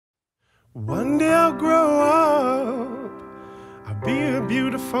One day I'll grow up, I'll be a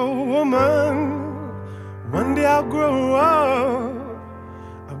beautiful woman. One day I'll grow up,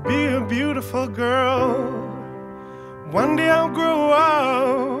 I'll be a beautiful girl. One day I'll grow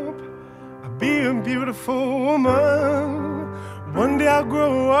up, I'll be a beautiful woman. One day I'll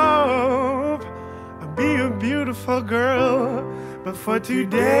grow up, I'll be a beautiful girl. But for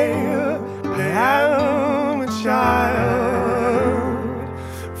today, I am a child.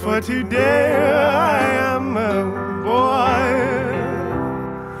 For today I am a boy.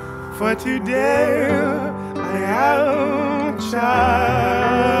 For today I am a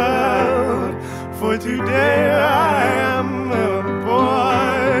child. For today I am a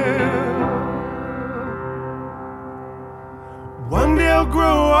boy. One day I'll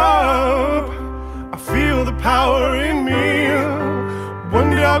grow up, I feel the power in me.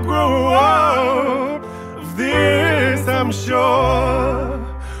 One day I'll grow up, of this I'm sure.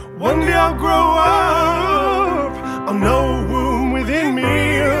 One day I'll grow up, I'll know a womb within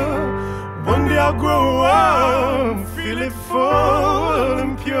me. One day I'll grow up, feel it full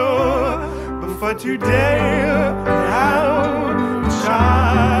and pure. But for today, I'm a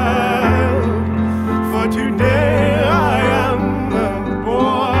child. For today, I am a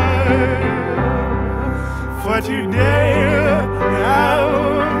boy. For today,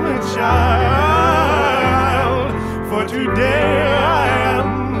 I'm a child. For today, I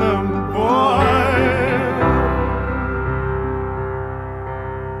am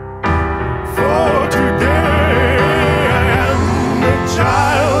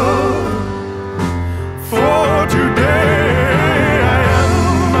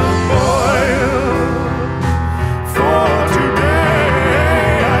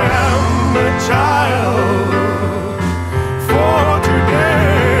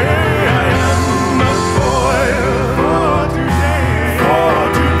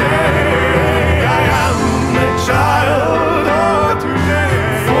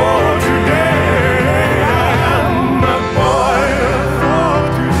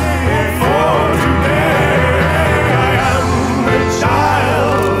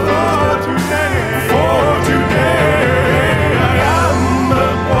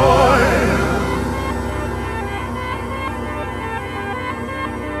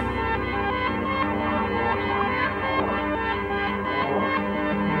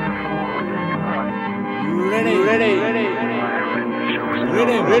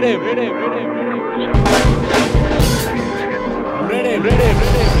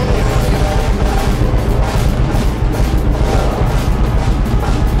ready.